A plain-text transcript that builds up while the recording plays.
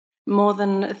More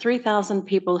than 3,000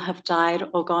 people have died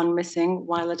or gone missing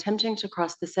while attempting to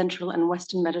cross the central and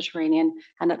western Mediterranean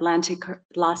and Atlantic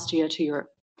last year to Europe.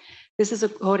 This is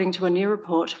according to a new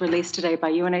report released today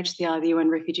by UNHCR, the UN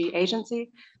Refugee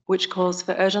Agency, which calls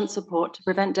for urgent support to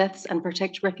prevent deaths and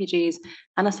protect refugees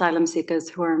and asylum seekers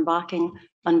who are embarking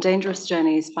on dangerous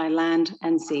journeys by land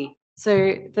and sea.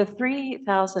 So the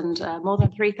 3,000, more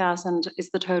than 3,000 is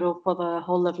the total for the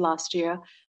whole of last year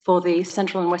for the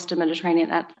central and western Mediterranean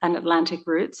and Atlantic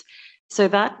routes. So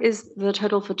that is the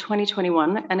total for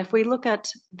 2021. And if we look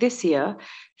at this year,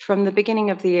 from the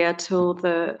beginning of the year till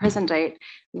the present date,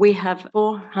 we have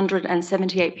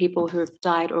 478 people who have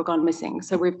died or gone missing.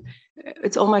 So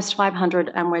it's almost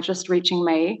 500 and we're just reaching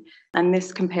May. And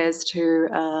this compares to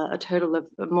a total of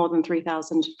more than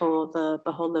 3,000 for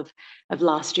the whole of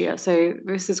last year. So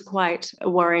this is quite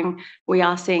worrying. We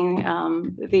are seeing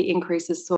the increases